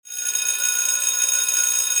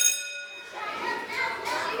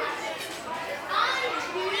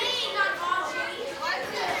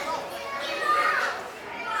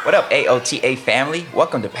What up, AOTA family?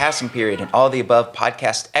 Welcome to Passing Period and All the Above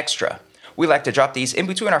Podcast Extra. We like to drop these in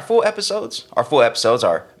between our full episodes. Our full episodes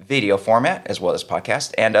are video format as well as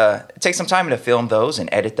podcast. And it takes some time to film those and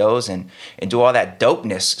edit those and do all that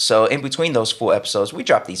dopeness. So in between those full episodes, we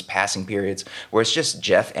drop these passing periods where it's just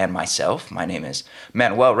Jeff and myself. My name is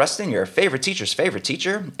Manuel Rustin, your favorite teacher's favorite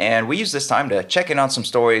teacher. And we use this time to check in on some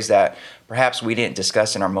stories that perhaps we didn't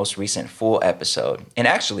discuss in our most recent full episode. And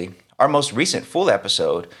actually, our most recent full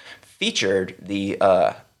episode featured the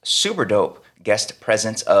super dope guest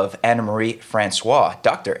presence of Anna Marie Francois,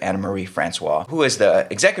 Dr. Anna Marie Francois, who is the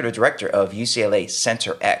executive director of UCLA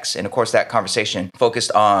Center X. And of course, that conversation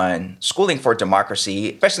focused on schooling for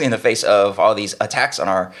democracy, especially in the face of all these attacks on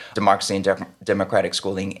our democracy and democratic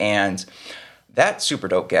schooling. And that super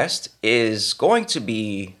dope guest is going to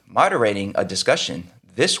be moderating a discussion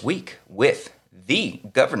this week with the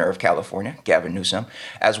governor of California, Gavin Newsom,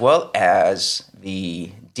 as well as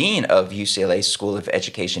the dean of UCLA School of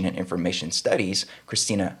Education and Information Studies,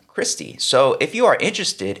 Christina Christie. So if you are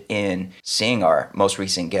interested in seeing our most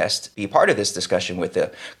recent guest be part of this discussion with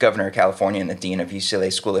the governor of California and the dean of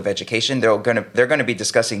UCLA School of Education, they're going to be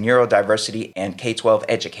discussing neurodiversity and K-12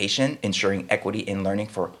 education, ensuring equity in learning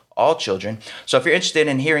for all children. So if you're interested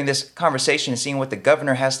in hearing this conversation and seeing what the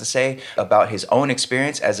governor has to say about his own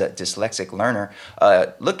experience as a dyslexic learner,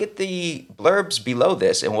 look at the blurbs below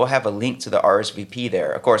this and we'll have a link to the RSVP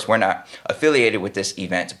there. Of course, we're not affiliated with this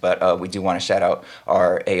event, but we do want to shout out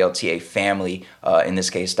our ALTA family, in this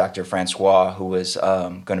case, Dr. Francois, who is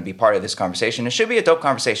going to be part of this conversation. It should be a dope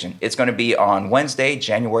conversation. It's going to be on Wednesday,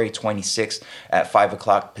 January 26th at 5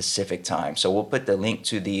 o'clock Pacific time. So we'll put the link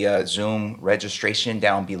to the Zoom registration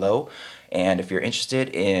down below. And if you're interested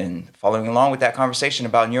in following along with that conversation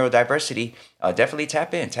about neurodiversity, definitely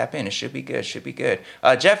tap in. It should be good.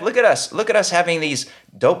 Jeff, look at us having these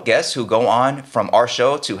dope guests who go on from our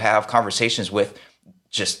show to have conversations with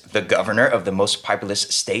just the governor of the most populous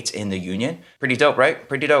state in the union. Pretty dope, right?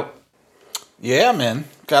 Pretty dope. Yeah, man.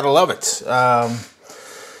 Gotta love it.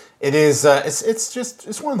 It is.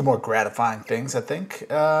 It's one of the more gratifying things I think,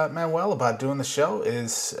 Manuel, about doing the show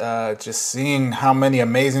is just seeing how many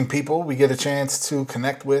amazing people we get a chance to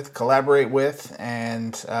connect with, collaborate with,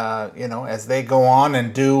 and as they go on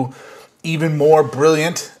and do even more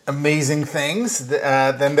brilliant, amazing things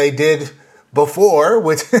than they did before,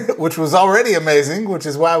 which was already amazing, which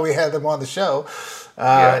is why we had them on the show.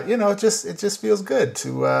 It just feels good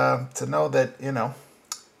to know that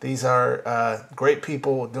these are great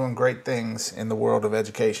people doing great things in the world of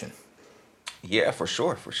education. Yeah, for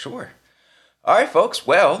sure. All right, folks.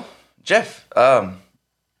 Well, Jeff,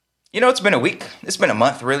 it's been a week. It's been a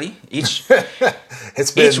month, really. Each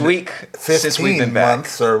week since we've been back.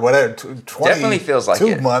 Months or whatever. 20, definitely feels like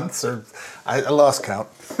 2 months, or I lost count.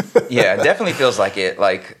 Yeah, it definitely feels like it.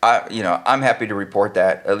 Like I'm happy to report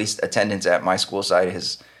that at least attendance at my school site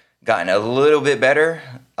has gotten a little bit better.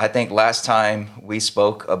 I think last time we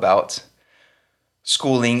spoke about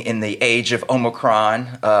schooling in the age of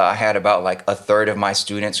Omicron, I had about like a third of my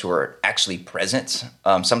students who were actually present,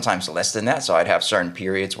 sometimes less than that. So I'd have certain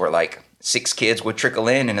periods where like 6 kids would trickle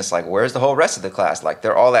in and it's like, where's the whole rest of the class? Like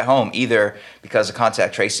they're all at home, either because of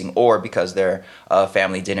contact tracing or because their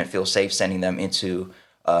family didn't feel safe sending them into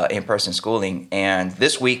in-person schooling. And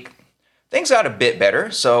this week, things got a bit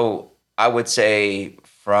better. So I would say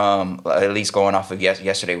from at least going off of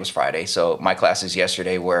yesterday was Friday. So my classes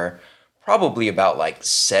yesterday were probably about like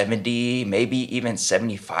 70, maybe even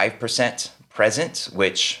 75% present,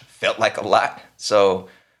 which felt like a lot. So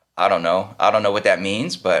I don't know what that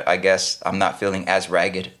means, but I guess I'm not feeling as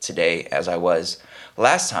ragged today as I was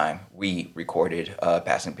last time we recorded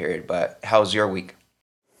Passing Period. But how's your week?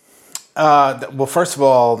 Well, first of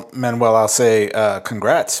all, Manuel, I'll say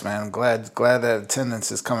congrats, man. I'm glad that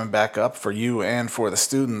attendance is coming back up for you and for the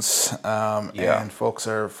students. And folks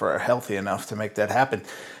are healthy enough to make that happen.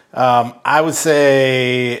 I would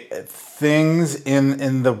say things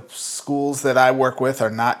in the schools that I work with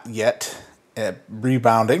are not yet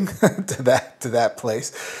rebounding to that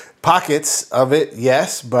place. Pockets of it,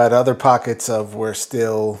 yes, but other pockets of we're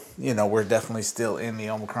definitely still in the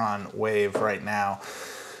Omicron wave right now.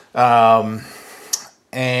 So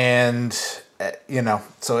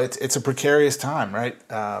it's a precarious time, right?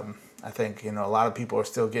 I think, a lot of people are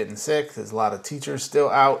still getting sick. There's a lot of teachers still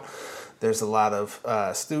out. There's a lot of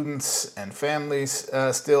students and families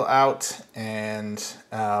still out. And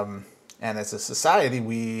as a society,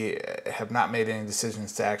 we have not made any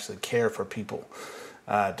decisions to actually care for people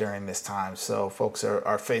during this time. So folks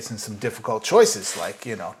are facing some difficult choices, like,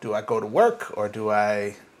 do I go to work or do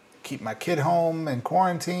I keep my kid home in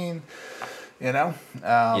quarantine?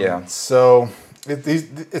 So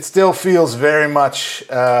it still feels very much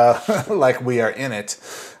like we are in it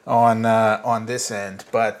on this end,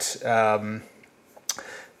 but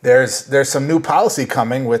there's some new policy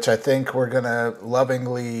coming, which I think we're gonna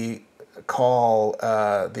lovingly call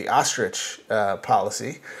the ostrich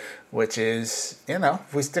policy, which is,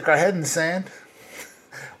 if we stick our head in the sand,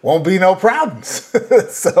 won't be no problems.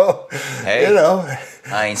 So, hey,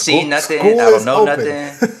 I ain't seen nothing. I don't know nothing.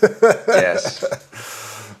 Yes.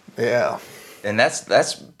 Yeah. And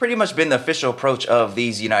that's pretty much been the official approach of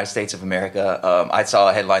these United States of America. I saw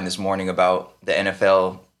a headline this morning about the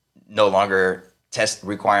NFL no longer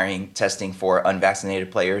requiring testing for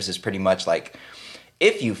unvaccinated players. Is pretty much like,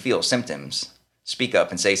 if you feel symptoms, speak up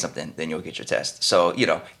and say something, then you'll get your test. So,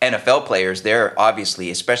 NFL players, they're obviously,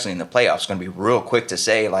 especially in the playoffs, going to be real quick to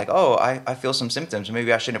say like, oh, I feel some symptoms.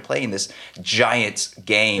 Maybe I shouldn't play in this giant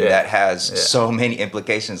game that has so many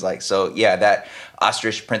implications. Like, so yeah, that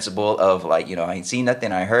ostrich principle of like, I ain't seen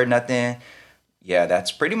nothing, I heard nothing. Yeah,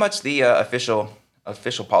 that's pretty much the official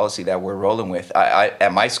policy that we're rolling with. I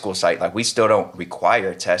at my school site, like, we still don't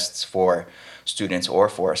require tests for students or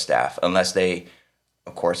for staff unless they,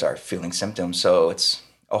 of course, are feeling symptoms. So it's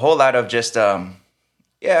a whole lot of just, honor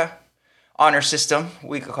system.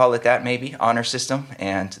 We could call it that, maybe, honor system.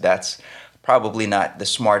 And that's probably not the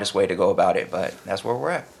smartest way to go about it, but that's where we're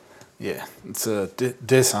at. Yeah, it's a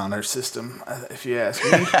dishonor system, if you ask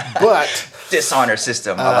me. But dishonor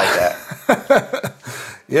system, I like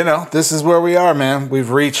that. This is where we are, man. We've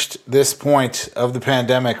reached this point of the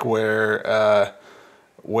pandemic where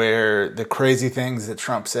the crazy things that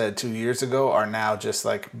Trump said 2 years ago are now just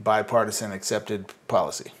like bipartisan accepted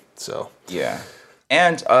policy. So yeah,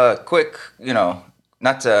 and quick,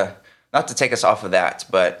 not to take us off of that,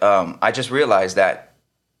 but I just realized that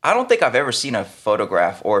I don't think I've ever seen a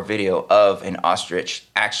photograph or video of an ostrich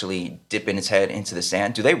actually dipping its head into the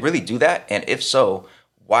sand. Do they really do that? And if so,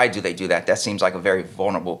 why do they do that? That seems like a very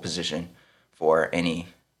vulnerable position for any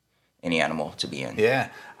animal to be in. Yeah.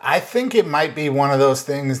 I think it might be one of those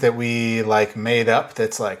things that we like made up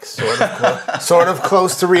that's like sort of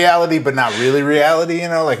close to reality, but not really reality,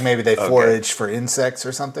 like maybe they forage for insects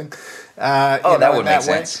or something. That would make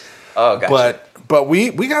sense. Oh, gotcha. But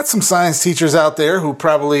we got some science teachers out there who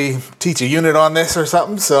probably teach a unit on this or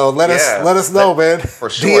something. So let us know, man. For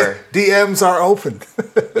sure. DMs are open.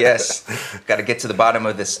 Yes. Got to get to the bottom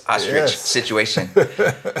of this ostrich situation.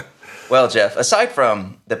 Well, Jeff, aside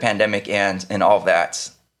from the pandemic and all of that,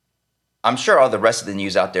 I'm sure all the rest of the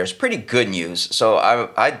news out there is pretty good news. So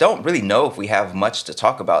I don't really know if we have much to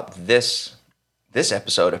talk about this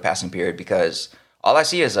episode of Passing Period, because all I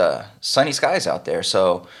see is sunny skies out there.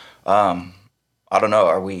 So I don't know.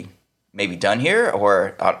 Are we maybe done here?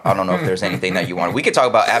 Or I don't know if there's anything that you want. We could talk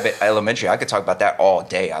about Abbott Elementary. I could talk about that all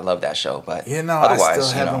day. I love that show. But otherwise, I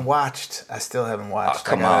still haven't watched. Oh,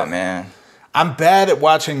 come on, man. I'm bad at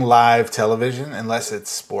watching live television unless it's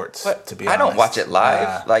sports. To be honest, I don't watch it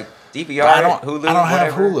live. Like DVR, Hulu. I don't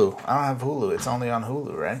have Hulu. It's only on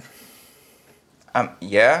Hulu, right?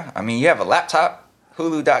 Yeah. I mean, you have a laptop,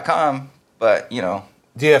 Hulu.com, but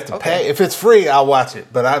Do you have to pay? If it's free, I'll watch it.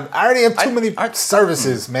 But I already have too many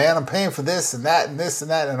services, man. I'm paying for this and that and this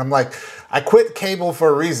and that. And I'm like, I quit cable for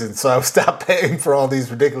a reason. So I stopped paying for all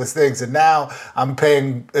these ridiculous things. And now I'm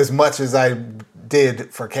paying as much as I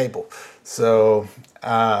did for cable. So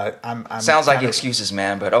I'm sounds like excuses,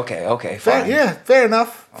 man. But okay, fine. Fair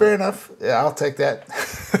enough. Yeah, I'll take that.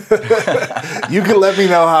 You can let me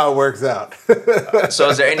know how it works out. So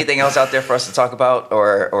is there anything else out there for us to talk about,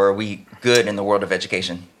 or are we good in the world of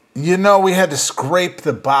education? We had to scrape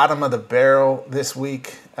the bottom of the barrel this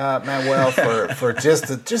week, Manuel, for just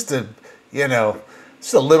a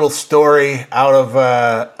little story out of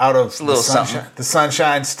the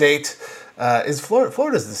Sunshine State. Is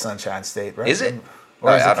Florida's the Sunshine State, right? Is it?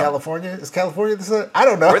 Or is it California? Is California the sun? I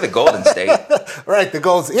don't know. We're the Golden State. Right, the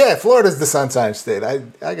Golden. Yeah, Florida's the Sunshine State. I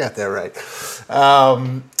got that right.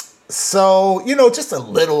 So, just a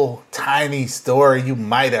little tiny story you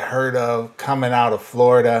might have heard of coming out of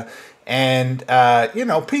Florida. And,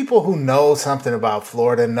 people who know something about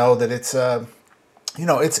Florida know that it's a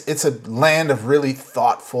land of really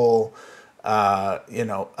thoughtful,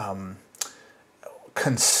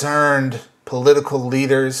 concerned political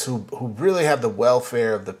leaders who really have the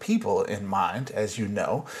welfare of the people in mind, as you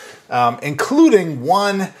know, including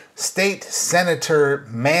one state senator,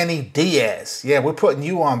 Manny Diaz. Yeah, we're putting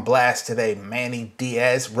you on blast today, Manny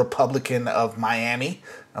Diaz, Republican of Miami.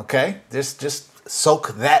 Okay, just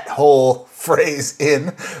soak that whole phrase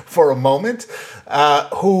in for a moment.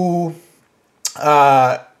 Who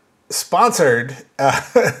sponsored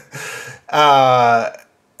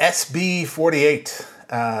SB 48.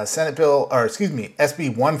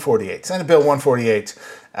 SB 148, Senate Bill 148,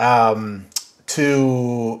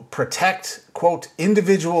 to protect, quote,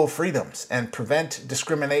 individual freedoms and prevent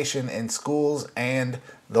discrimination in schools and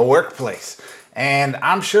the workplace. And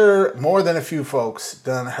I'm sure more than a few folks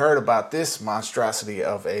done heard about this monstrosity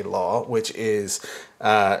of a law, which is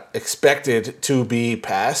expected to be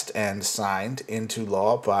passed and signed into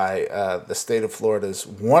law by the state of Florida's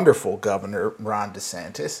wonderful governor, Ron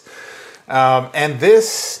DeSantis. And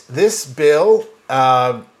this bill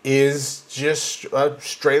is just a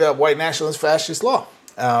straight up white nationalist fascist law.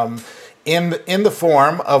 In the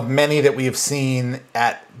form of many that we have seen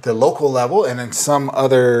at the local level and in some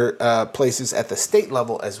other places at the state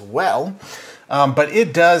level as well. But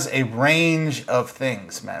it does a range of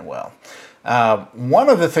things, Manuel. One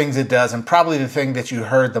of the things it does, and probably the thing that you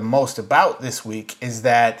heard the most about this week, is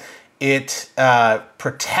that it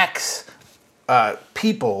protects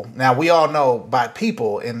people. Now we all know by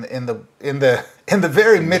people in the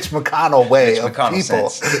very Mitch McConnell way of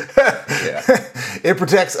people. Yeah. It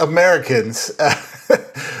protects Americans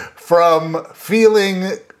from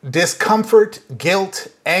feeling discomfort, guilt,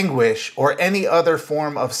 anguish, or any other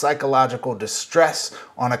form of psychological distress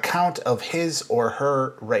on account of his or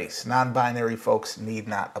her race. Non-binary folks need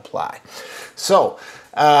not apply. So,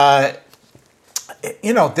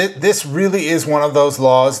 this really is one of those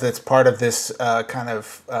laws that's part of this kind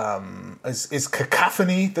of, is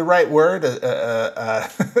cacophony the right word?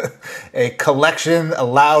 A collection, a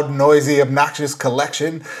loud, noisy, obnoxious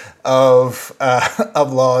collection of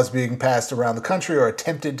laws being passed around the country or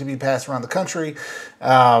attempted to be passed around the country,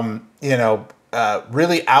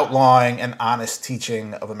 really outlawing an honest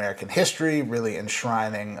teaching of American history, really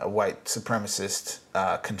enshrining a white supremacist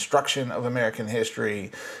construction of American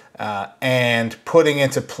history, and putting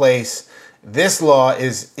into place this law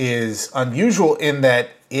is unusual in that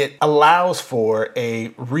it allows for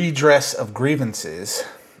a redress of grievances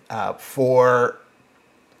for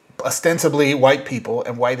ostensibly white people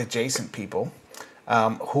and white adjacent people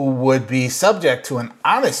who would be subject to an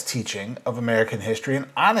honest teaching of American history, an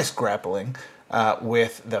honest grappling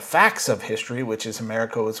with the facts of history, which is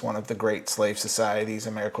America was one of the great slave societies.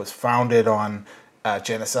 America was founded on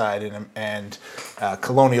genocide and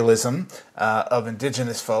colonialism of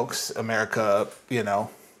indigenous folks. America,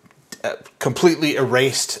 completely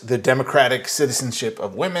erased the democratic citizenship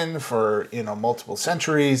of women for, multiple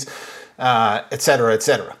centuries, et cetera, et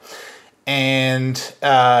cetera. And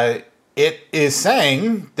it is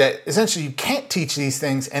saying that essentially you can't teach these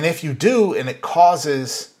things, and if you do, and it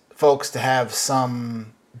causes folks to have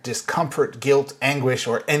some discomfort, guilt, anguish,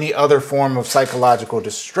 or any other form of psychological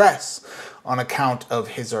distress on account of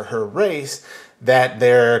his or her race, that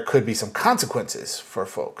there could be some consequences for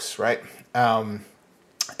folks, right?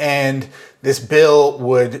 And this bill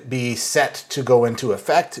would be set to go into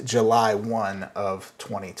effect July 1 of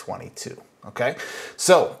 2022. Okay,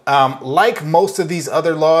 so like most of these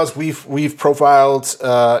other laws we've profiled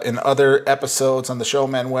in other episodes on the show,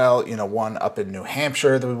 Manuel, one up in New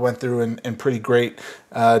Hampshire that we went through in pretty great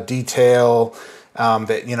detail,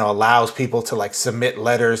 that allows people to submit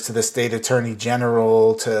letters to the state attorney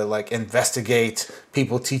general to investigate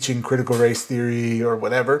people teaching critical race theory or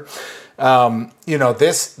whatever.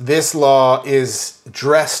 This law is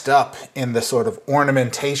dressed up in the sort of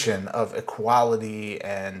ornamentation of equality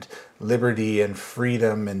and liberty and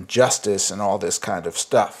freedom and justice and all this kind of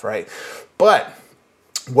stuff, right? But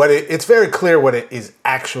it's very clear what it is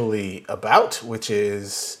actually about, which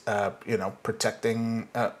is, protecting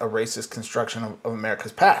a racist construction of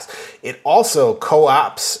America's past. It also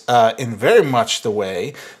co-ops in very much the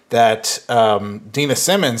way that Dina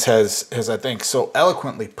Simmons has, I think, so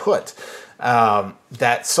eloquently put,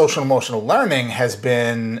 that social emotional learning has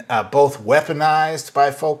been both weaponized by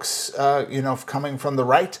folks, coming from the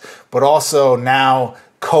right, but also now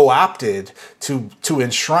co-opted to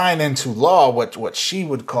enshrine into law what she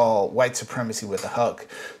would call white supremacy with a hug.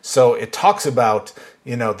 So it talks about,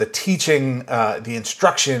 the teaching, the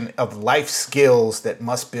instruction of life skills that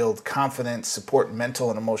must build confidence, support mental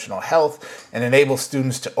and emotional health, and enable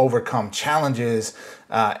students to overcome challenges,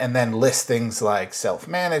 and then list things like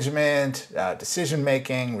self-management,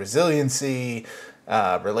 decision-making, resiliency,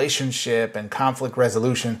 relationship, and conflict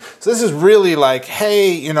resolution. So this is really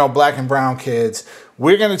hey, black and brown kids,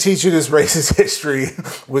 we're going to teach you this racist history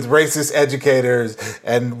with racist educators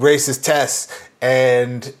and racist tests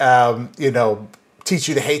and, teach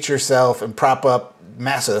you to hate yourself and prop up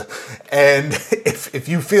massa. And if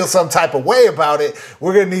you feel some type of way about it,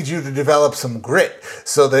 we're going to need you to develop some grit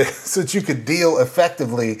so that you can deal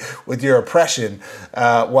effectively with your oppression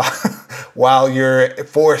while you're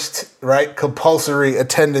forced, right, compulsory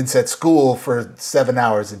attendance at school for 7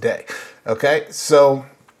 hours a day. Okay, so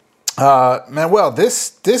Manuel,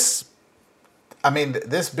 this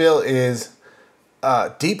bill is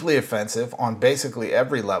deeply offensive on basically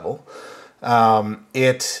every level.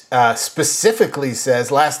 It specifically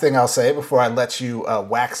says, last thing I'll say before I let you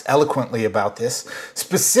wax eloquently about this,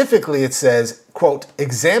 specifically it says, quote,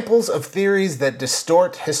 examples of theories that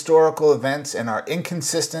distort historical events and are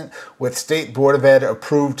inconsistent with State Board of Ed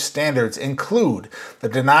approved standards include the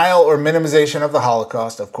denial or minimization of the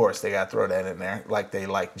Holocaust. Of course, they got to throw that in there like they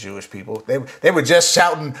like Jewish people. They were just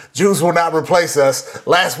shouting, Jews will not replace us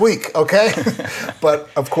last week, okay? But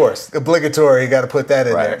of course, obligatory, you got to put that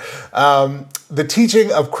in there. The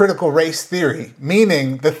teaching of critical race theory,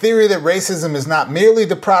 meaning the theory that racism is not merely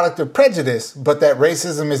the product of prejudice, but that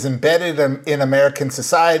racism is embedded in American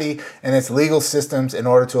society and its legal systems in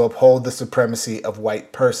order to uphold the supremacy of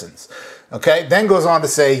white persons. Okay, then goes on to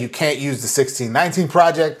say you can't use the 1619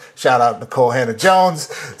 Project. Shout out Nicole Hannah-Jones.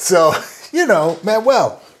 So,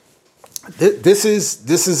 Manuel, this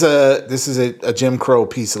is a Jim Crow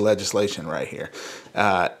piece of legislation right here,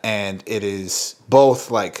 and it is both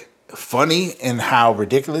like funny in how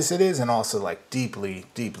ridiculous it is, and also like deeply,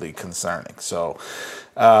 deeply concerning. So,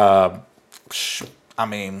 what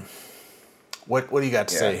do you got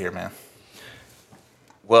to say here, man?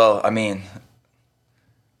 Well,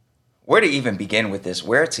 where to even begin with this?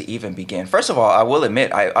 Where to even begin? First of all, I will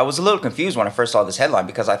admit, I was a little confused when I first saw this headline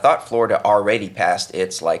because I thought Florida already passed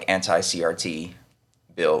its like anti-CRT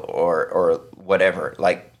bill or whatever.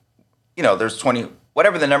 Like, there's 20,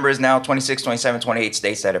 whatever the number is now, 26, 27, 28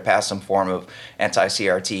 states that have passed some form of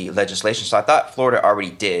anti-CRT legislation. So I thought Florida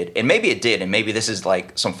already did. And maybe it did. And maybe this is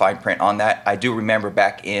like some fine print on that. I do remember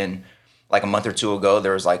back in like a month or two ago,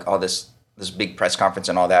 there was like all this big press conference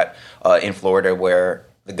and all that in Florida where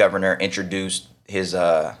the governor introduced his,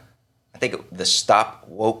 I think the Stop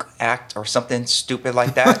Woke Act or something stupid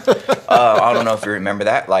like that. I don't know if you remember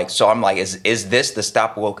that. Like, so I'm like, is this the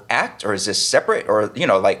Stop Woke Act or is this separate? Or,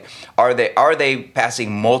 like, are they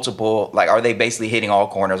passing multiple, like, are they basically hitting all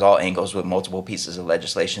corners, all angles with multiple pieces of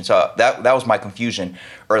legislation? So that was my confusion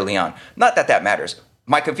early on. Not that matters.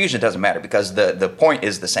 My confusion doesn't matter because the point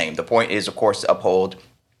is the same. The point is, of course, to uphold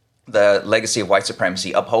the legacy of white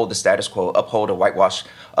supremacy, uphold the status quo, uphold a whitewashed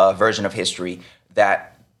version of history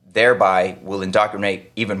that thereby will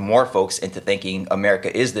indoctrinate even more folks into thinking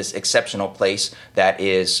America is this exceptional place that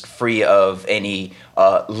is free of any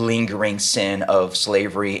lingering sin of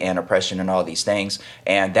slavery and oppression and all these things.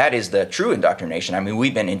 And that is the true indoctrination.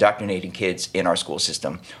 We've been indoctrinating kids in our school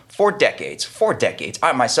system for decades.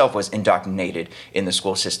 I myself was indoctrinated in the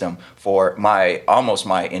school system for almost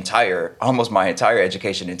my entire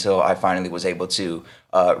education until I finally was able to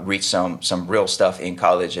reach some real stuff in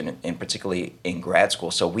college and particularly in grad school.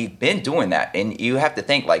 So we've been doing that. And you have to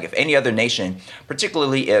think, like, if any other nation,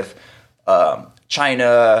 particularly if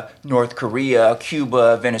China, North Korea,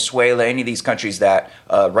 Cuba, Venezuela, any of these countries that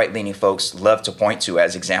right-leaning folks love to point to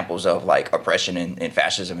as examples of like oppression and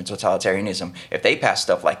fascism and totalitarianism, if they pass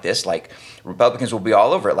stuff like this, like Republicans will be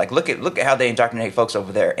all over it. Like, look at how they indoctrinate folks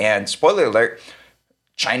over there. And spoiler alert,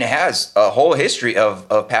 China has a whole history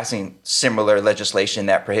of passing similar legislation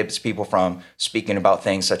that prohibits people from speaking about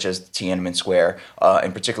things such as Tiananmen Square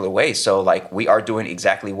in particular ways. So like we are doing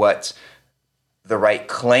exactly what the right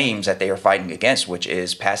claims that they are fighting against, which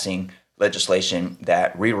is passing legislation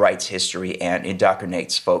that rewrites history and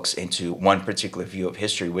indoctrinates folks into one particular view of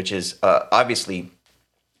history, which is obviously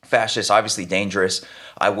fascist, obviously dangerous.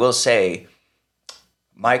 I will say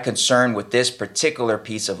my concern with this particular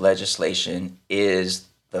piece of legislation is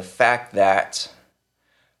the fact that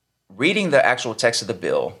reading the actual text of the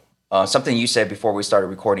bill, something you said before we started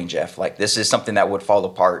recording, Jeff, like this is something that would fall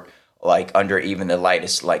apart like under even the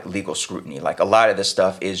lightest like legal scrutiny. Like a lot of this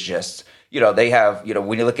stuff is just, they have,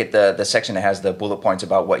 when you look at the section that has the bullet points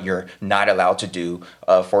about what you're not allowed to do,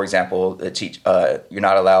 for example, you're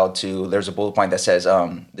not allowed to, there's a bullet point that says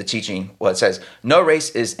it says, no race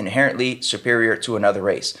is inherently superior to another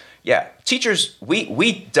race. Yeah, teachers,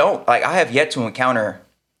 we don't, like I have yet to encounter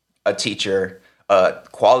a teacher, a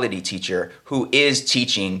quality teacher who is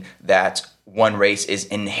teaching that one race is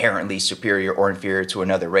inherently superior or inferior to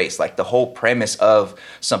another race. Like the whole premise of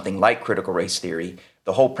something like critical race theory,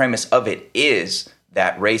 the whole premise of it is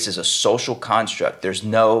that race is a social construct. There's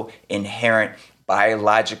no inherent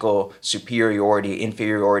biological superiority,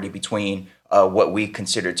 inferiority between what we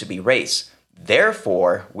consider to be race.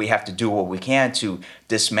 Therefore, we have to do what we can to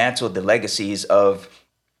dismantle the legacies of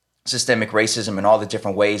systemic racism and all the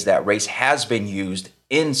different ways that race has been used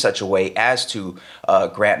in such a way as to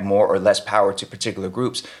grant more or less power to particular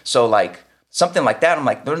groups. So like something like that, I'm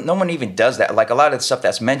like, no one even does that. Like a lot of the stuff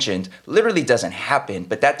that's mentioned literally doesn't happen,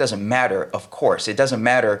 but that doesn't matter, of course. It doesn't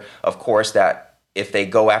matter, of course, that if they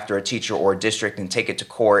go after a teacher or a district and take it to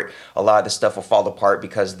court, a lot of the stuff will fall apart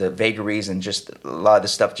because the vagaries and just a lot of the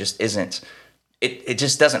stuff just isn't, it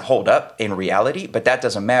just doesn't hold up in reality. But that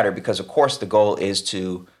doesn't matter because, of course, the goal is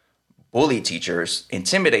to bully teachers,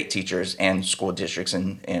 intimidate teachers and school districts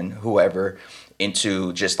and whoever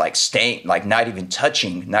into just like staying, like not even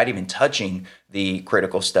touching the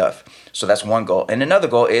critical stuff. So that's one goal. And another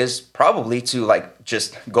goal is probably to like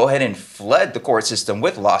just go ahead and flood the court system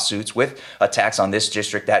with lawsuits, with attacks on this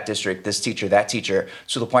district, this teacher, that teacher,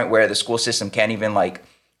 to the point where the school system can't even like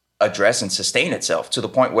address and sustain itself, to the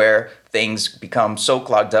point where things become so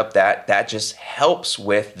clogged up that that just helps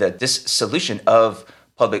with the dissolution of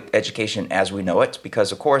public education as we know it,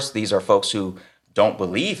 because of course these are folks who don't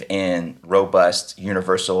believe in robust,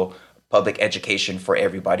 universal public education for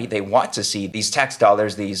everybody. They want to see these tax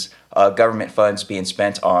dollars, these government funds being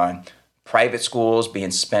spent on private schools,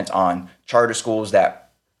 being spent on charter schools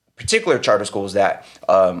that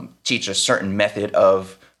teach a certain method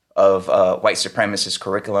of white supremacist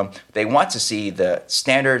curriculum. They want to see the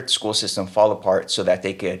standard school system fall apart so that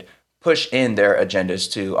they could push in their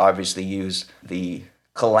agendas to obviously use the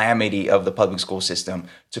calamity of the public school system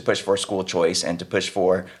to push for school choice and to push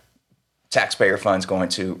for taxpayer funds going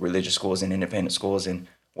to religious schools and independent schools and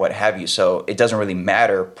what have you. So it doesn't really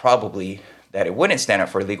matter probably that it wouldn't stand up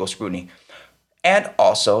for legal scrutiny. And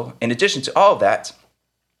also, in addition to all of that,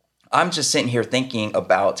 I'm just sitting here thinking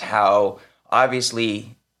about how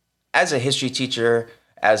obviously as a history teacher,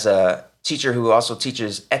 as a teacher who also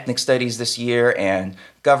teaches ethnic studies this year and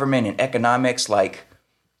government and economics, like,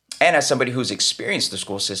 and as somebody who's experienced the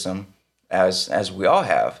school system, as we all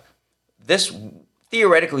have, this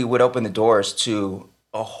theoretically would open the doors to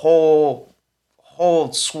a whole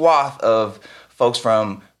swath of folks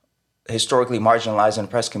from historically marginalized and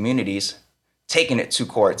oppressed communities taking it to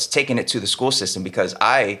courts, taking it to the school system. Because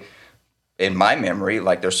in my memory,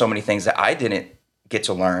 like there's so many things that I didn't get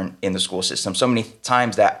to learn in the school system. So many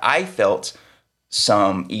times that I felt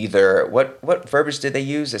some either, what verbiage did they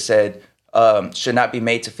use? It said, should not be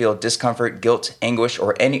made to feel discomfort, guilt, anguish,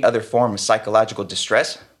 or any other form of psychological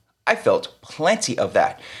distress. I felt plenty of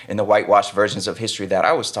that in the whitewashed versions of history that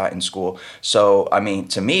I was taught in school. So, I mean,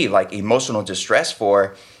 to me, like emotional distress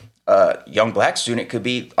for a young Black student could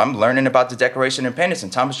be, I'm learning about the Declaration of Independence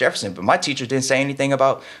and Thomas Jefferson, but my teacher didn't say anything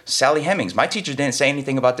about Sally Hemings. My teacher didn't say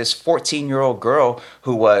anything about this 14-year-old girl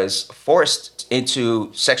who was forced into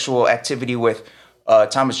sexual activity with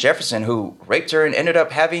Thomas Jefferson, who raped her and ended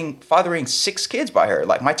up fathering 6 kids by her.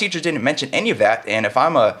 Like my teacher didn't mention any of that. And if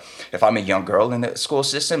I'm a young girl in the school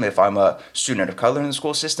system, if I'm a student of color in the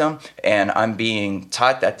school system, and I'm being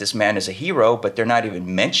taught that this man is a hero, but they're not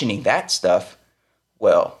even mentioning that stuff,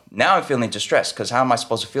 well, now I'm feeling distressed, because how am I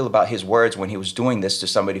supposed to feel about his words when he was doing this to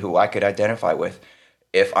somebody who I could identify with?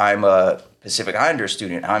 If I'm a Pacific Islander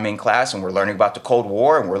student, I'm in class and we're learning about the Cold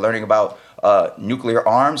War and we're learning about nuclear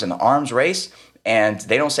arms and the arms race, and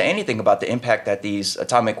they don't say anything about the impact that these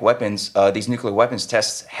atomic weapons, these nuclear weapons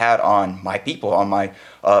tests had on my people, on my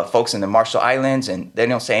folks in the Marshall Islands, and they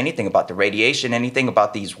don't say anything about the radiation, anything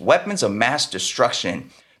about these weapons of mass destruction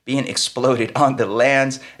being exploded on the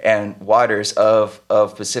lands and waters of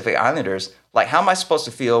Pacific Islanders. Like, how am I supposed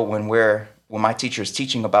to feel when my teacher is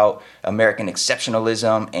teaching about American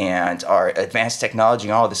exceptionalism and our advanced technology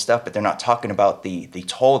and all this stuff, but they're not talking about the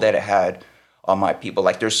toll that it had on my people?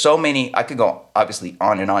 Like, there's so many, I could go obviously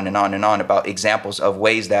on and on and on and on about examples of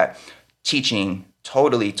ways that teaching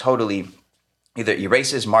totally either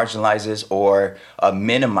erases, marginalizes, or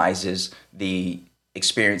minimizes the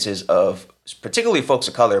experiences of particularly folks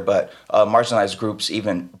of color, but marginalized groups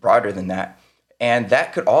even broader than that. And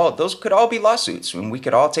those could all be lawsuits, and we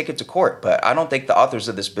could all take it to court. But I don't think the authors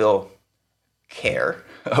of this bill care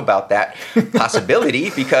about that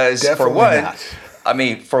possibility, because for one,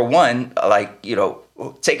 like, you know,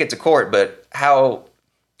 take it to court, but how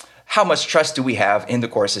much trust do we have in the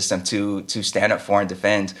court system to stand up for and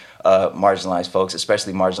defend marginalized folks,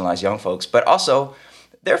 especially marginalized young folks? But also,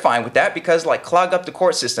 they're fine with that, because like, clog up the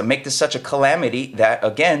court system, make this such a calamity that,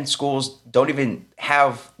 again, schools don't even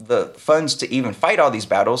have the funds to even fight all these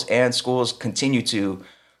battles, and schools continue to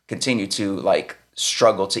like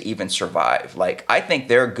struggle to even survive. Like, I think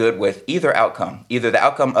they're good with either outcome, either the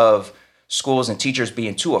outcome of schools and teachers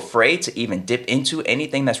being too afraid to even dip into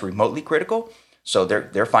anything that's remotely critical, So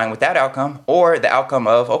they're fine with that outcome, or the outcome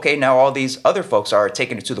of, okay, now all these other folks are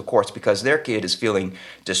taking it to the courts because their kid is feeling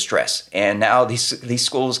distress, and now these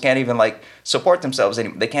schools can't even like support themselves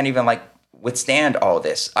anymore. They can't even like withstand all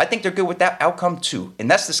this. I think they're good with that outcome too, and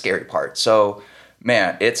that's the scary part. So,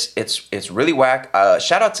 man, it's really whack.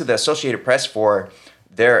 Shout out to the Associated Press for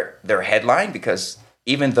their headline, because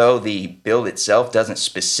even though the bill itself doesn't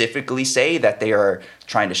specifically say that they are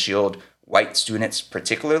trying to shield white students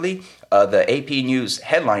particularly, the AP News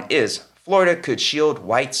headline is Florida could shield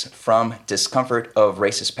whites from discomfort of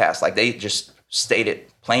racist past. Like, they just state it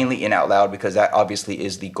plainly and out loud, because that obviously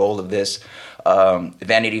is the goal of this.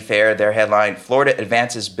 Vanity Fair, their headline, Florida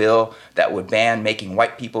advances bill that would ban making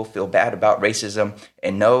white people feel bad about racism.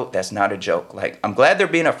 And no, that's not a joke. Like, I'm glad they're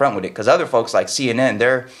being upfront with it, because other folks like CNN,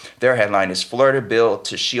 their headline is Florida bill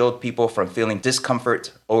to shield people from feeling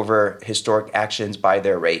discomfort over historic actions by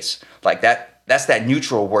their race. Like, that's that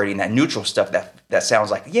neutral wording, that neutral stuff that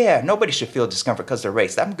sounds like, yeah, nobody should feel discomfort because of their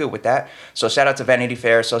race. I'm good with that. So shout out to Vanity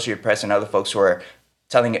Fair, Associated Press, and other folks who are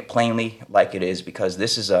telling it plainly like it is, because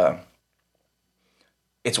this is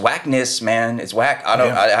it's whackness, man. It's whack.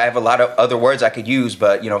 I have a lot of other words I could use,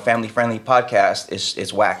 but family friendly podcast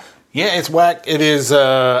is whack. Yeah, it's whack. It is.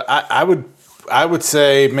 I would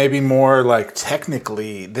say maybe more like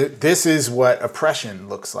technically, this is what oppression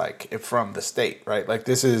looks like from the state, right? Like,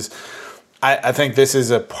 this is. I think this is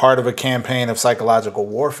a part of a campaign of psychological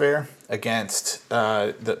warfare against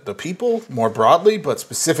the people more broadly, but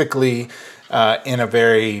specifically in a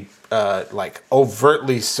very like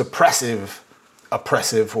overtly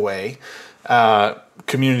oppressive way,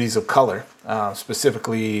 communities of color,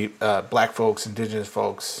 specifically Black folks, Indigenous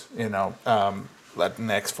folks,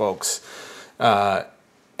 Latinx folks, and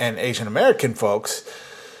Asian American folks,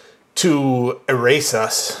 to erase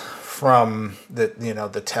us from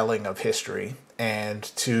the telling of history, and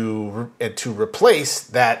to replace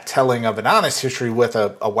that telling of an honest history with a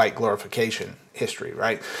white glorification history,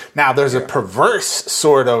 right? Now, there's a perverse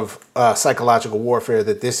sort of psychological warfare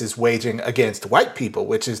that this is waging against white people,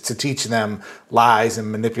 which is to teach them lies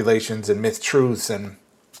and manipulations and myth truths, and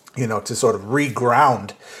to sort of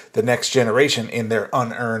reground the next generation in their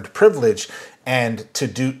unearned privilege, and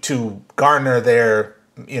to garner their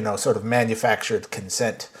sort of manufactured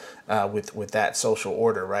consent with that social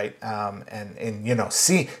order, right? And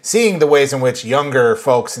seeing the ways in which younger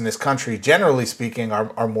folks in this country, generally speaking,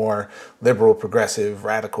 are more liberal, progressive,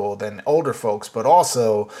 radical than older folks, but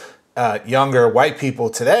also younger white people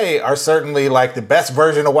today are certainly like the best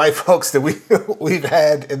version of white folks that we've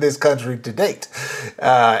had in this country to date,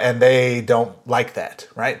 and they don't like that,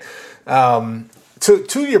 right?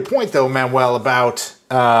 To your point, though, Manuel, about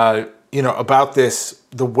about this,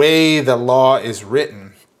 the way the law is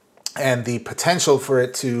written, and the potential for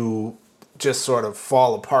it to just sort of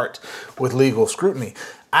fall apart with legal scrutiny.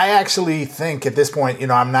 I actually think at this point,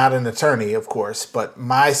 I'm not an attorney, of course, but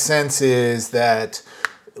my sense is that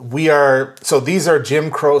these are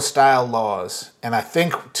Jim Crow style laws. And I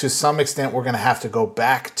think to some extent we're going to have to go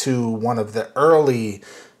back to one of the early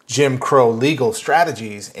Jim Crow legal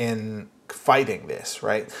strategies in fighting this,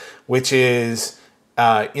 right? Which is,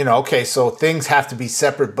 okay, so things have to be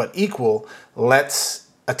separate but equal. Let's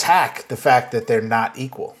attack the fact that they're not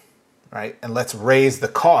equal, right? And let's raise the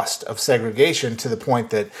cost of segregation to the point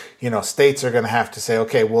that, states are going to have to say,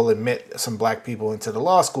 okay, we'll admit some Black people into the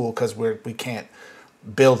law school because we can't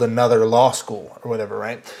build another law school or whatever,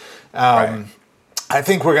 right? Right. I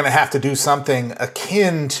think we're going to have to do something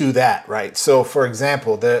akin to that, right? So, for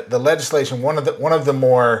example, the legislation, one of the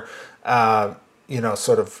more,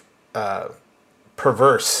 sort of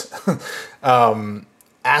perverse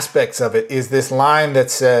aspects of it is this line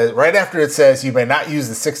that says, right after it says, you may not use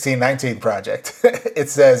the 1619 Project, it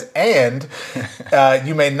says, and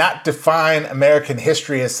you may not define American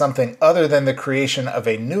history as something other than the creation of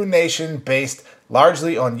a new nation based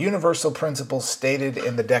largely on universal principles stated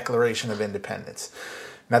in the Declaration of Independence.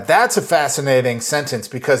 Now, that's a fascinating sentence,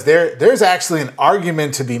 because there's actually an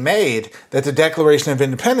argument to be made that the Declaration of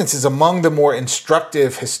Independence is among the more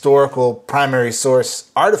instructive historical primary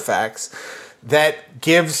source artifacts that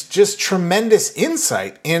gives just tremendous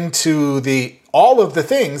insight into all of the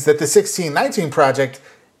things that the 1619 Project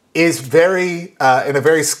is very, in a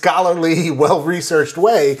very scholarly, well-researched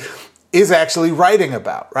way, is actually writing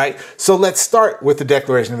about, right? So let's start with the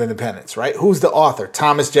Declaration of Independence, right? Who's the author?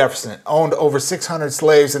 Thomas Jefferson owned over 600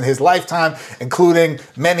 slaves in his lifetime, including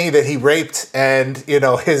many that he raped, and,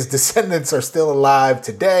 his descendants are still alive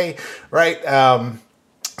today, right?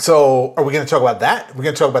 So are we going to talk about that? We're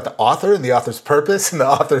going to talk about the author and the author's purpose and the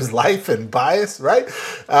author's life and bias, right?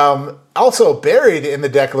 Also buried in the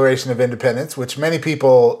Declaration of Independence, which many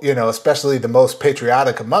people, especially the most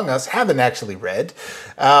patriotic among us, haven't actually read,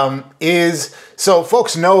 is so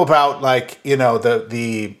folks know about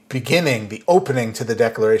the beginning, the opening to the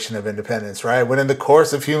Declaration of Independence, right? When in the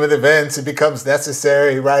course of human events it becomes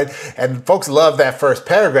necessary, right? And folks love that first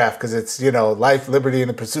paragraph because it's life, liberty, and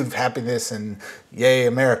the pursuit of happiness, and yay,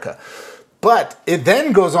 America. But it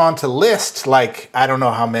then goes on to list, I don't know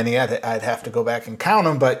how many, I'd have to go back and count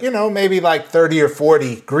them, but, maybe 30 or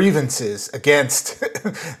 40 grievances against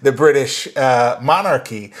the British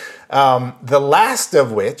monarchy. The last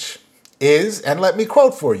of which is, and let me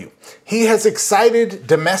quote for you, "He has excited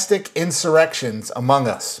domestic insurrections among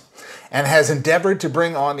us, and has endeavored to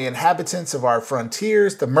bring on the inhabitants of our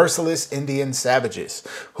frontiers the merciless Indian savages,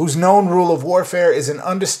 whose known rule of warfare is an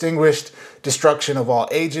undistinguished destruction of all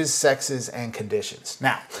ages, sexes, and conditions."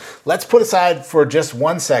 Now, let's put aside for just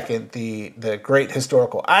 1 second the great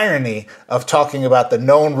historical irony of talking about the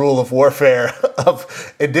known rule of warfare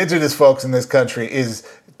of indigenous folks in this country is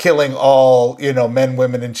killing all, men,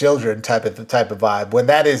 women, and children type of vibe, when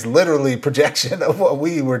that is literally projection of what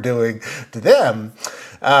we were doing to them.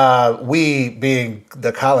 We being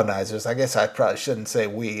the colonizers. I guess I probably shouldn't say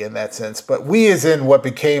we in that sense, but we is in what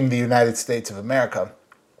became the United States of America.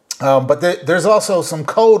 But there's also some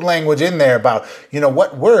code language in there about,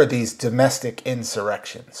 what were these domestic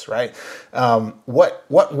insurrections, right? What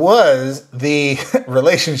was the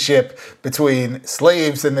relationship between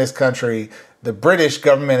slaves in this country, the British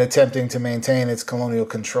government attempting to maintain its colonial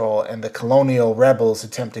control, and the colonial rebels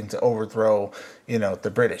attempting to overthrow,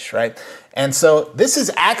 the British, right? And so this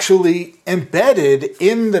is actually embedded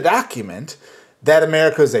in the document that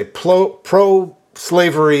America is a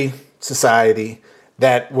pro-slavery society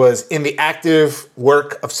that was in the active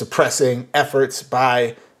work of suppressing efforts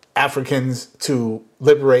by Africans to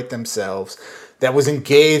liberate themselves, that was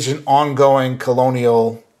engaged in ongoing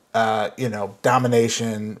colonial,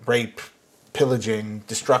 domination, rape, pillaging,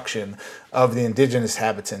 destruction of the indigenous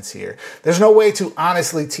inhabitants here. There's no way to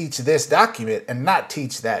honestly teach this document and not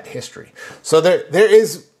teach that history. So there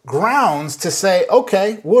is grounds to say,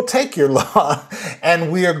 okay, we'll take your law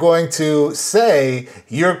and we are going to say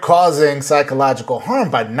you're causing psychological harm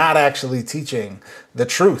by not actually teaching the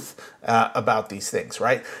truth about these things,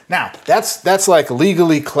 right? Now, that's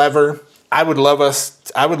legally clever. I would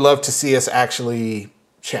love to see us actually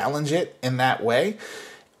challenge it in that way.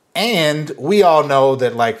 And we all know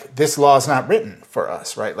that this law is not written for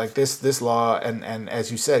us, right? This law, and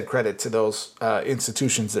as you said, credit to those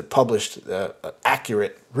institutions that published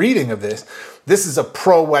accurate reading of this. This is a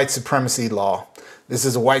pro-white supremacy law. This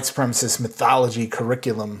is a white supremacist mythology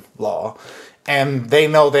curriculum law. And they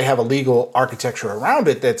know they have a legal architecture around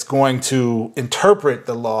it that's going to interpret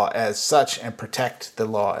the law as such and protect the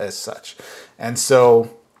law as such. And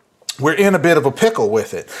so we're in a bit of a pickle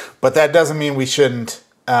with it. But that doesn't mean we shouldn't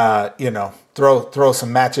throw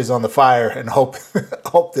some matches on the fire and hope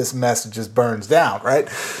this mess just burns down, right?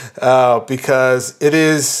 Because it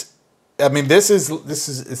is. I mean, this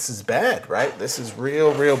is bad, right? This is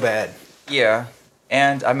real bad. Yeah,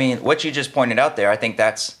 and I mean, what you just pointed out there, I think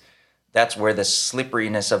that's where the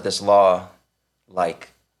slipperiness of this law,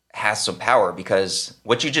 has some power, because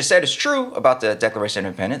what you just said is true about the Declaration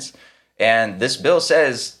of Independence, and this bill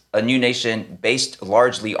says a new nation based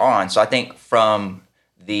largely on. So I think from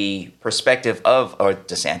the perspective of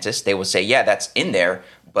DeSantis, they would say, yeah, that's in there,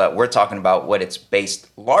 but we're talking about what it's based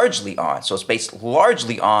largely on. So it's based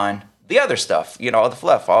largely on the other stuff, all the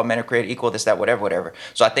fluff, all men are created equal, this, that, whatever.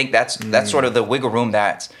 So I think that's sort of the wiggle room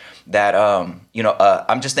that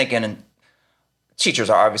I'm just thinking teachers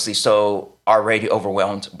are obviously so already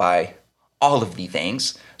overwhelmed by all of the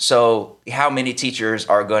things. So how many teachers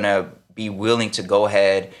are going to be willing to go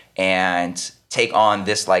ahead and take on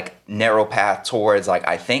this narrow path towards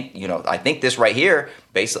I think this right here,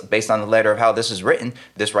 based on the letter of how this is written,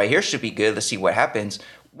 this right here should be good. Let's see what happens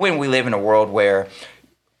when we live in a world where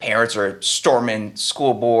parents are storming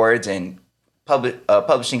school boards and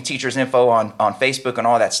publishing teachers' info on Facebook and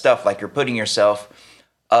all that stuff. You're putting yourself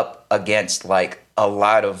up against a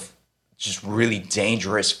lot of just really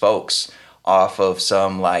dangerous folks off of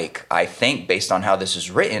some I think based on how this is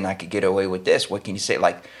written, I could get away with this. What can you say?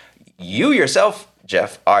 You yourself,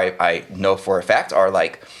 Jeff, I know for a fact are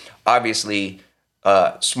obviously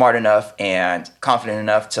smart enough and confident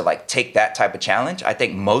enough to take that type of challenge. I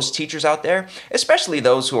think most teachers out there, especially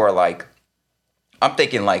those who are I'm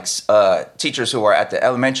thinking teachers who are at the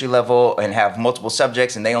elementary level and have multiple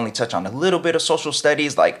subjects and they only touch on a little bit of social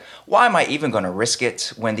studies. Why am I even going to risk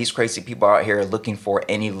it when these crazy people are out here looking for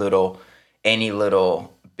any little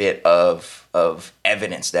bit of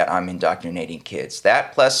evidence that I'm indoctrinating kids?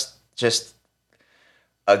 That plus just,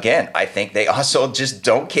 again, I think they also just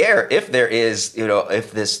don't care if there is,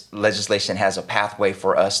 if this legislation has a pathway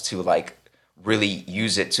for us to like really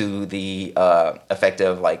use it to the effect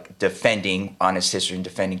of like defending honest history and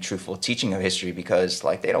defending truthful teaching of history, because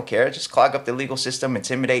like they don't care. Just clog up the legal system,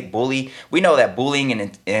 intimidate, bully. We know that bullying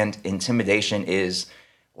and intimidation is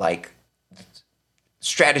like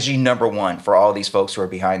strategy number one for all these folks who are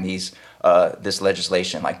behind this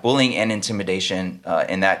legislation, like bullying and intimidation,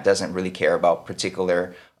 and that doesn't really care about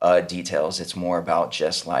particular details. It's more about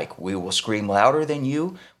just like, we will scream louder than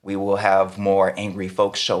you. We will have more angry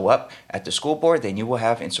folks show up at the school board than you will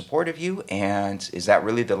have in support of you. And is that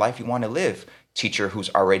really the life you want to live? Teacher who's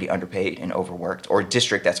already underpaid and overworked, or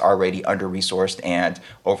district that's already under-resourced and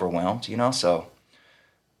overwhelmed, So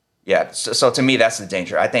yeah, so to me, that's the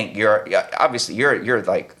danger. I think you're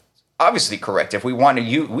like obviously correct. If we want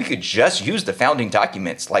to we could just use the founding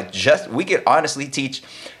documents. Like we could honestly teach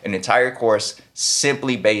an entire course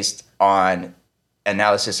simply based on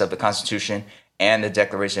analysis of the Constitution and the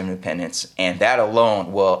Declaration of Independence. And that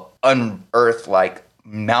alone will unearth like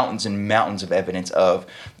mountains and mountains of evidence of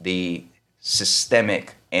the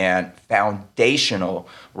systemic and foundational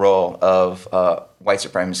role of white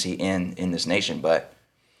supremacy in this nation. But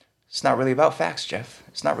it's not really about facts, Jeff.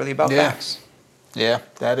 It's not really about facts. Yeah,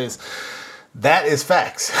 that is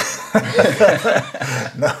facts.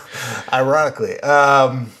 No, ironically.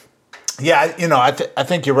 I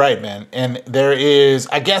think you're right, man. And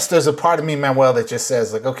I guess there's a part of me, Manuel, that just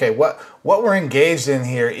says like, okay, what we're engaged in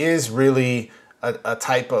here is really a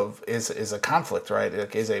type of, is a conflict, right?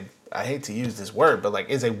 Like I hate to use this word, but like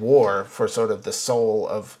is a war for sort of the soul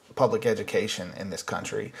of public education in this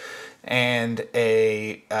country, and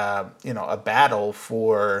a battle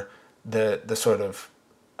for the sort of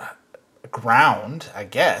ground, I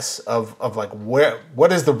guess, of like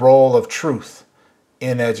what is the role of truth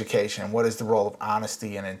in education? What is the role of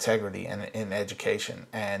honesty and integrity in education?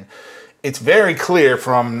 And it's very clear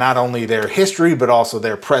from not only their history but also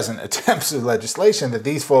their present attempts at legislation that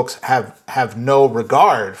these folks have no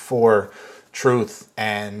regard for truth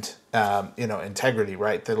and integrity,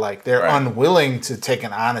 right? They're unwilling to take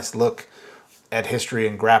an honest look at history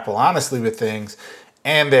and grapple honestly with things.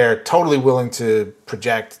 And they're totally willing to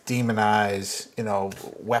project, demonize,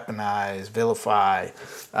 weaponize, vilify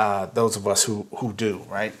those of us who do,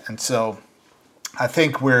 right? And so I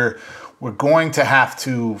think we're going to have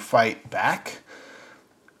to fight back,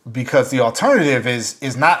 because the alternative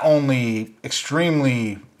is not only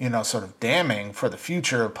extremely, sort of damning for the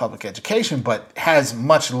future of public education, but has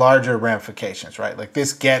much larger ramifications, right? Like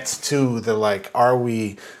this gets to the are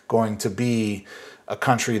we going to be a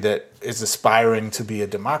country that is aspiring to be a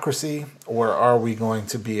democracy, or are we going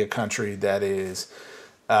to be a country that is,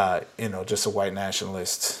 just a white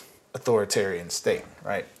nationalist authoritarian state,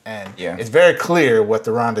 right? And it's very clear what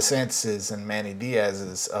the Ron DeSantis and Manny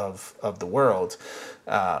Diaz's of the world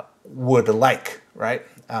would like, right?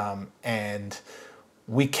 And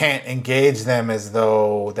we can't engage them as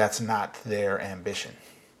though that's not their ambition.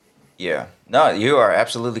 Yeah, no, you are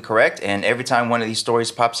absolutely correct. And every time one of these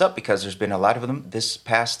stories pops up, because there's been a lot of them this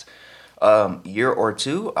past year or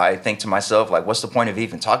two, I think to myself, like, what's the point of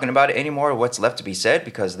even talking about it anymore? What's left to be said?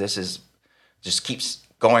 Because this is just keeps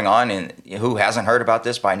going on, and who hasn't heard about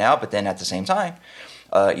this by now? But then at the same time,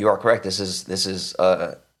 you are correct. This is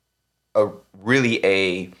really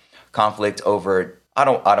a conflict over. I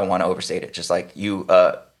don't want to overstate it. Just like you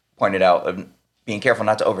pointed out. Being careful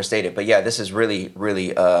not to overstate it. But yeah, this is really,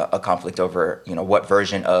 really a conflict over, what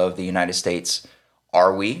version of the United States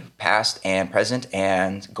are we, past and present,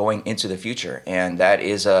 and going into the future. And that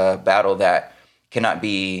is a battle that cannot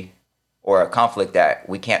be, or a conflict that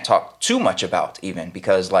we can't talk too much about even,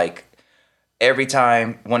 because like every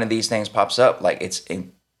time one of these things pops up, like it's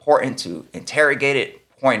important to interrogate it,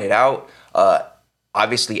 point it out,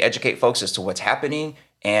 obviously educate folks as to what's happening.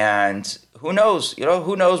 And who knows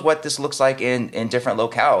what this looks like in different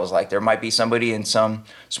locales. Like there might be somebody in some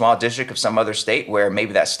small district of some other state where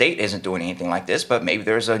maybe that state isn't doing anything like this, but maybe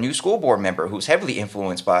there's a new school board member who's heavily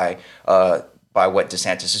influenced by what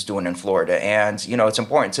DeSantis is doing in Florida. And, it's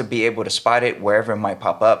important to be able to spot it wherever it might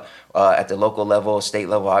pop up at the local level, state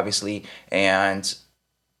level, obviously, and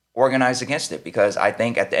organize against it. Because I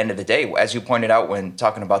think at the end of the day, as you pointed out when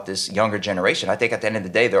talking about this younger generation, I think at the end of the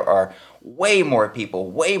day, there are way more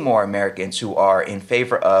people, way more Americans who are in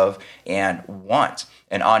favor of and want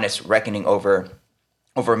an honest reckoning over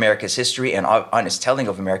over America's history and honest telling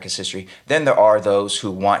of America's history, then there are those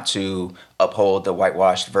who want to uphold the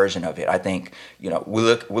whitewashed version of it. I think,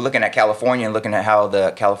 we're looking at California and looking at how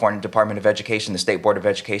the California Department of Education, the State Board of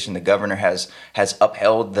Education, the governor has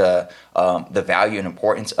upheld the value and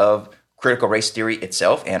importance of critical race theory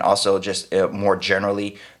itself, and also just more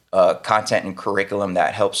generally content and curriculum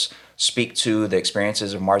that helps speak to the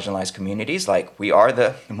experiences of marginalized communities. Like, we are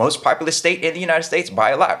the most populous state in the United States by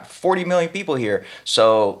a lot, 40 million people here.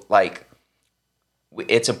 So like,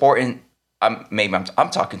 it's important. I'm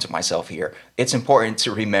talking to myself here. It's important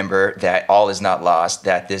to remember that all is not lost,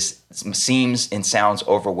 that this seems and sounds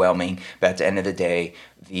overwhelming, but at the end of the day,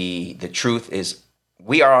 the truth is,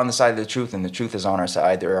 we are on the side of the truth, and the truth is on our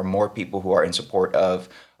side. There are more people who are in support of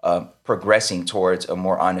progressing towards a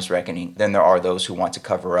more honest reckoning than there are those who want to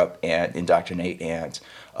cover up and indoctrinate and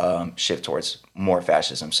shift towards more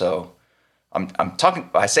fascism. So I'm talking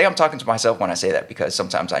to myself when I say that, because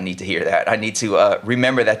sometimes I need to hear that. I need to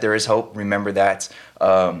remember that there is hope. Remember that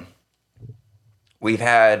we've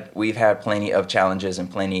had plenty of challenges and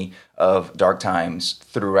plenty of dark times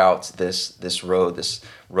throughout this road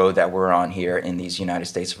that we're on here in these United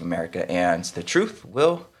States of America, and the truth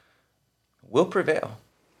will prevail.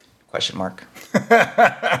 Question mark.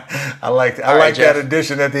 I like that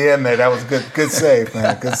addition at the end there. That was good save,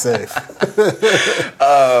 man. Good save.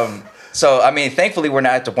 So, I mean, thankfully, we're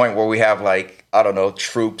not at the point where we have, like, I don't know,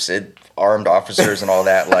 troops and armed officers and all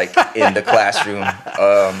that, like, in the classroom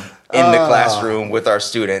with our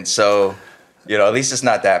students. So, at least it's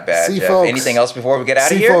not that bad. See, Jeff, folks, anything else before we get out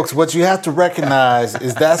of here? See, folks, what you have to recognize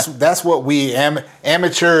is that's what we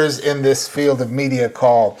amateurs in this field of media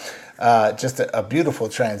call just a beautiful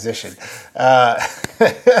transition.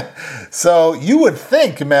 So you would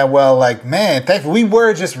think, Manuel, thankfully, we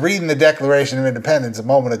were just reading the Declaration of Independence a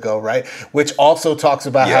moment ago, right? Which also talks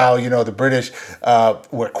about how, the British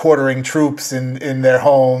were quartering troops in their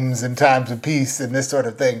homes in times of peace and this sort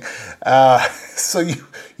of thing. So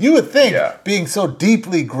you would think, being so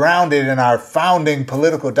deeply grounded in our founding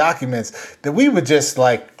political documents, that we would just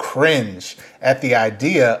cringe at the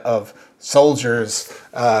idea of soldiers,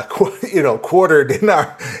 quartered in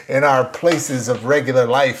our places of regular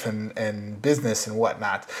life and business and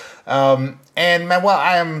whatnot. And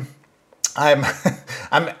Manuel, I'm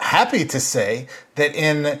happy to say that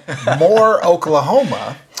in Moore,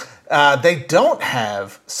 Oklahoma, they don't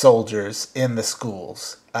have soldiers in the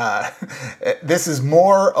schools. This is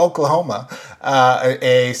Moore, Oklahoma,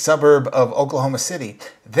 a suburb of Oklahoma City.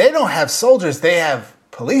 They don't have soldiers. They have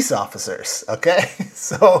police officers, okay?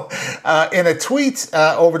 So in a tweet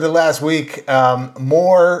over the last week,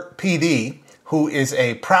 Moore PD, who is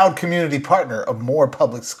a proud community partner of Moore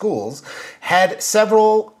Public Schools, had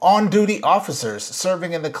several on-duty officers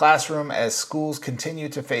serving in the classroom as schools continue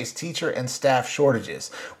to face teacher and staff shortages.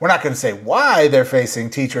 We're not going to say why they're facing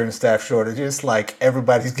teacher and staff shortages, like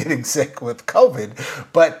everybody's getting sick with COVID,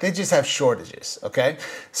 but they just have shortages, okay?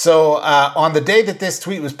 So on the day that this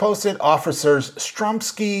tweet was posted, officers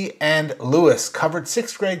Strumsky and Lewis covered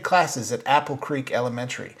 6th grade classes at Apple Creek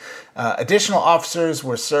Elementary. Additional officers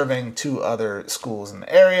were serving 2 other schools in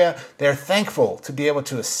the area. They're thankful to be able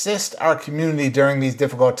to assist our community during these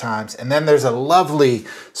difficult times. And then there's a lovely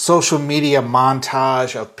social media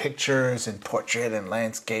montage of pictures in portrait and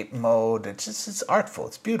landscape mode. It's artful.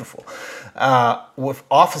 It's beautiful. With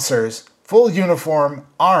officers, full uniform,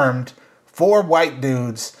 armed, 4 white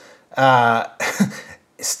dudes,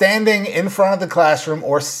 standing in front of the classroom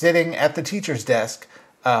or sitting at the teacher's desk,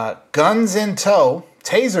 guns in tow,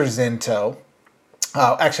 tasers in tow.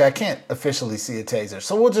 Actually, I can't officially see a taser,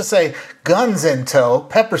 so we'll just say guns in tow,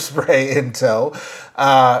 pepper spray in tow,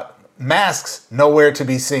 masks nowhere to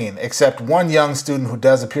be seen, except one young student who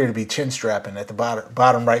does appear to be chin strapping at the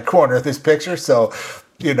bottom right corner of this picture. So,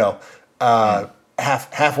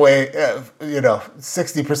 halfway,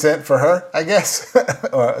 60% for her, I guess,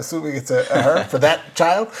 or assuming it's a her for that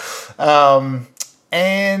child.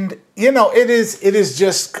 And, it is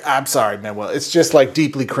just, I'm sorry, Manuel, it's just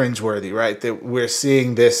deeply cringeworthy, right? That we're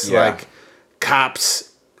seeing this,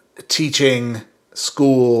 cops teaching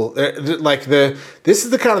school. This is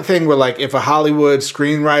the kind of thing where, if a Hollywood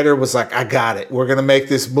screenwriter was like, I got it, we're going to make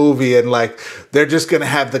this movie, and, they're just going to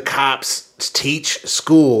have the cops teach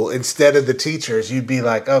school instead of the teachers, you'd be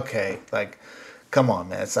like, okay, come on,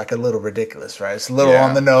 man. It's a little ridiculous, right? It's a little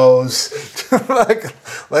on the nose.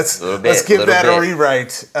 Let's give that a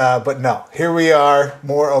rewrite. But no, here we are,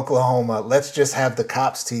 Moore, Oklahoma. Let's just have the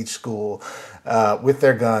cops teach school with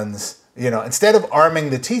their guns. Instead of arming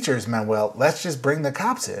the teachers, Manuel, let's just bring the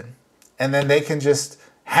cops in. And then they can just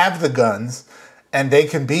have the guns, and they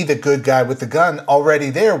can be the good guy with the gun already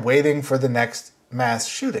there waiting for the next mass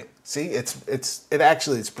shooting. See,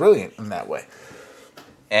 it's brilliant in that way.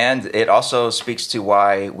 And it also speaks to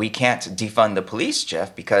why we can't defund the police,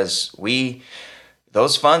 Jeff, because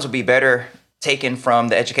those funds will be better taken from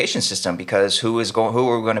the education system, because who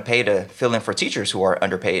are we going to pay to fill in for teachers who are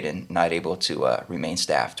underpaid and not able to remain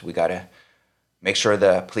staffed? We got to make sure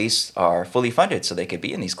the police are fully funded so they could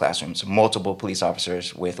be in these classrooms. Multiple police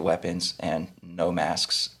officers with weapons and no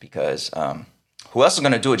masks, because who else is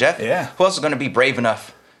going to do it, Jeff? Yeah. Who else is going to be brave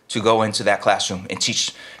enough to go into that classroom and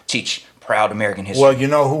teach proud American history? Well, you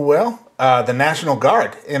know who will? The National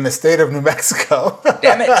Guard in the state of New Mexico.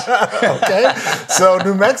 Damn it. Okay. So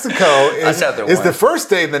New Mexico is the first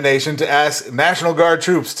state in the nation to ask National Guard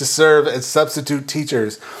troops to serve as substitute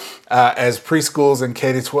teachers as preschools and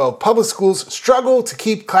K-12 public schools struggle to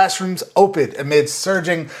keep classrooms open amid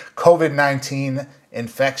surging COVID-19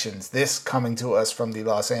 infections. This coming to us from the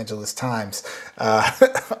Los Angeles Times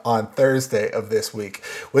on Thursday of this week,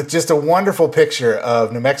 with just a wonderful picture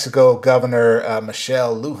of New Mexico Governor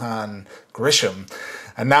Michelle Lujan Grisham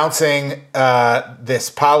announcing this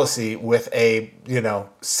policy with a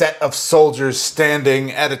set of soldiers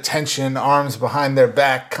standing at attention, arms behind their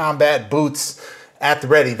back, combat boots at the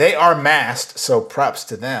ready. They are masked, so props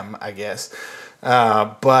to them, I guess.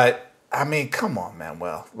 But I mean, come on,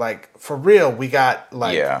 Manuel. Like, for real, we got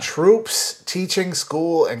troops teaching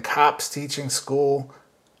school and cops teaching school.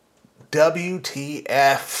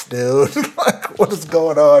 WTF, dude? Like, what is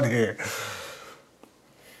going on here?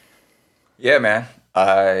 Yeah, man.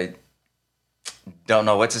 I don't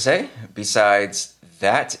know what to say. Besides,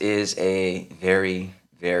 that is a very,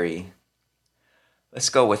 very, let's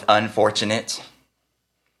go with unfortunate,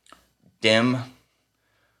 dim,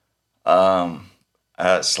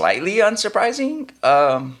 slightly unsurprising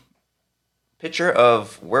picture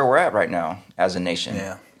of where we're at right now as a nation.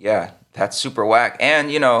 Yeah, that's super whack. And,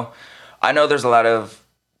 I know there's a lot of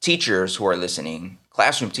teachers who are listening,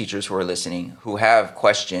 classroom teachers who are listening, who have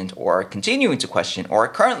questioned or are continuing to question or are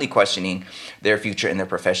currently questioning their future in their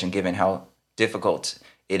profession, given how difficult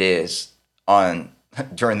it is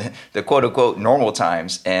during the quote unquote normal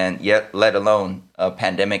times, and yet let alone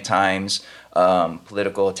pandemic times,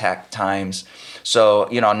 political attack times. So,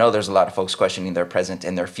 I know there's a lot of folks questioning their present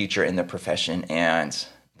and their future in their profession. And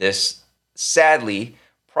this sadly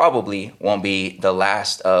probably won't be the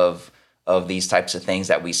last of these types of things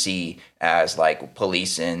that we see, as like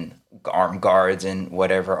police and armed guards and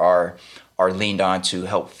whatever are leaned on to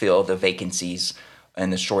help fill the vacancies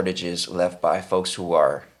and the shortages left by folks who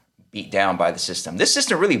are beat down by the system. This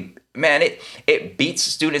system really, man, it beats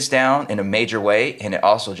students down in a major way, and it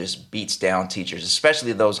also just beats down teachers,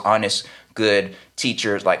 especially those honest, good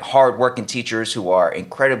teachers, like hardworking teachers who are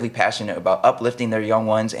incredibly passionate about uplifting their young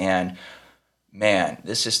ones. And man,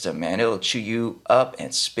 this system, man, it'll chew you up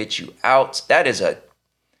and spit you out. That is a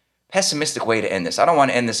pessimistic way to end this. I don't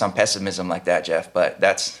want to end this on pessimism like that, Jeff, but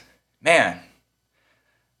that's, man,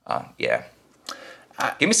 yeah.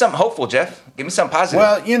 Give me something hopeful, Jeff. Give me something positive.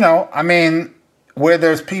 Well, I mean, where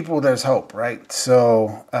there's people, there's hope, right?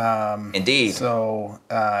 So, indeed. So,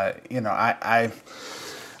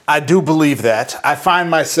 I do believe that. I find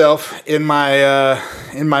myself in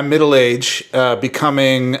my middle age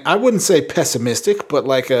becoming, I wouldn't say pessimistic, but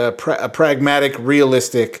like a pragmatic,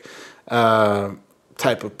 realistic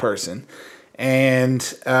type of person. And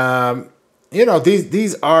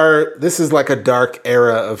this is like a dark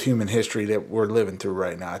era of human history that we're living through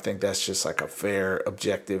right now. I think that's just like a fair,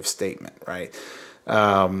 objective statement, right?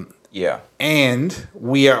 Yeah. And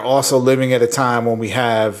we are also living at a time when we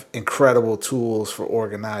have incredible tools for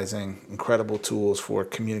organizing, incredible tools for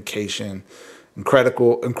communication,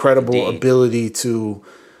 incredible Indeed. ability to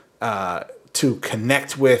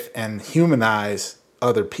connect with and humanize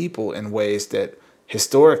other people in ways that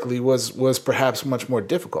historically was perhaps much more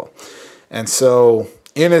difficult. And so,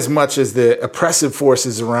 in as much as the oppressive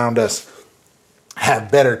forces around us have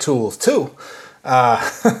better tools too,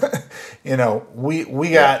 we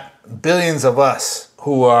got billions of us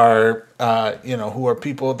who are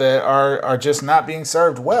people that are just not being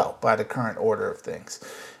served well by the current order of things.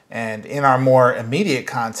 And in our more immediate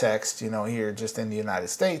context, here just in the United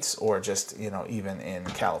States, or just, even in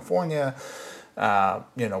California,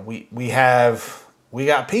 we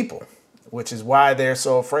got people, which is why they're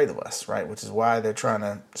so afraid of us, right? Which is why they're trying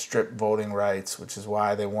to strip voting rights, which is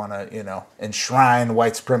why they want to, enshrine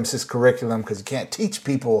white supremacist curriculum, because you can't teach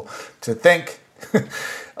people to think.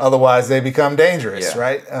 Otherwise, they become dangerous,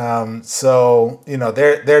 right? So,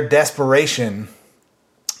 their desperation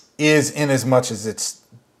is, in as much as it's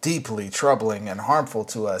deeply troubling and harmful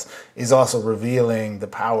to us, is also revealing the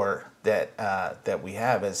power that we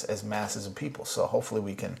have as masses of people. So hopefully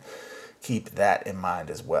we can keep that in mind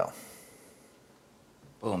as well.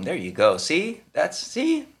 Boom, there you go. See?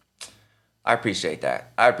 I appreciate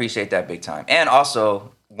that. I appreciate that big time. And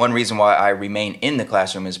also, one reason why I remain in the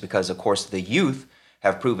classroom is because, of course, the youth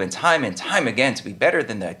have proven time and time again to be better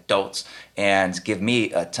than the adults and give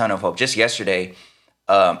me a ton of hope. Just yesterday,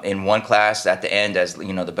 in one class at the end, as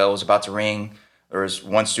you know, the bell was about to ring, there was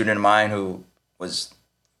one student of mine who was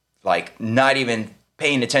like not even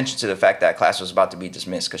paying attention to the fact that class was about to be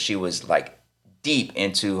dismissed because she was like deep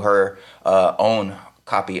into her own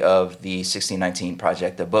copy of the 1619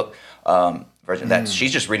 Project, the book version that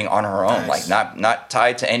she's just reading on her own, Nice. like not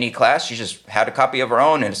tied to any class. She just had a copy of her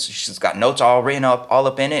own, and she's got notes all written up, all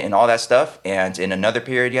up in it, and all that stuff. And in another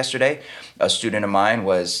period yesterday, a student of mine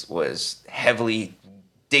was heavily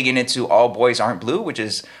digging into All Boys Aren't Blue, which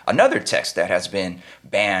is another text that has been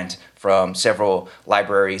banned from several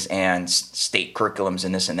libraries and state curriculums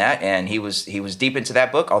and this and that. And he was deep into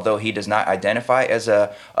that book, although he does not identify as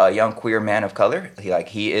a young queer man of color.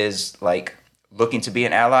 He is like looking to be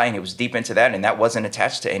an ally, and he was deep into that, and that wasn't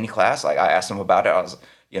attached to any class. Like, I asked him about it. I was,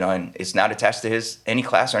 and it's not attached to any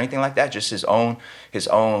class or anything like that. Just his own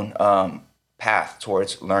path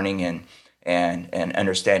towards learning and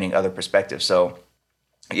understanding other perspectives. So,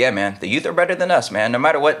 yeah, man, the youth are better than us, man. No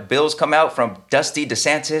matter what bills come out from Dusty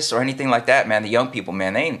DeSantis or anything like that, man, the young people,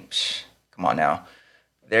 man, they ain't. Come on now,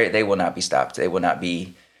 they will not be stopped. They will not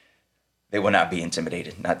be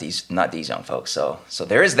intimidated. Not these young folks. So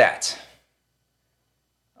there is that.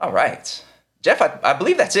 All right, Jeff, I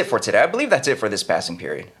believe that's it for today. I believe that's it for this passing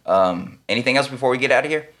period. Anything else before we get out of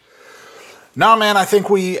here? No, man, I think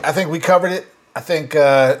we covered it. I think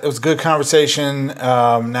it was a good conversation.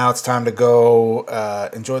 Now it's time to go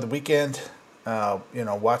enjoy the weekend.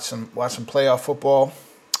 Watch some playoff football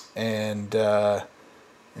and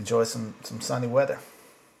enjoy some sunny weather.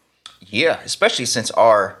 Yeah, especially since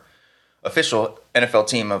our official NFL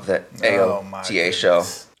team of the AOTA show,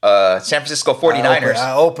 San Francisco 49ers.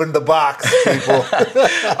 I opened the box, people.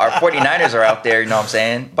 Our 49ers are out there, you know what I'm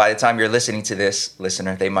saying? By the time you're listening to this,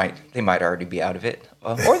 listener, they might already be out of it.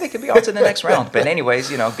 Or they could be on to the next round. But anyways,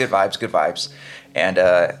 good vibes. And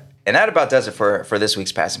that about does it for this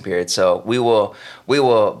week's passing period. So we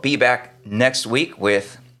will be back next week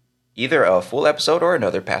with either a full episode or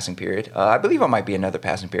another passing period. I believe it might be another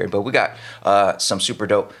passing period, but we got some super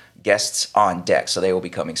dope guests on deck, so they will be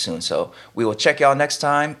coming soon. So we will check y'all next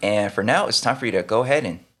time. And for now, it's time for you to go ahead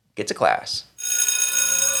and get to class.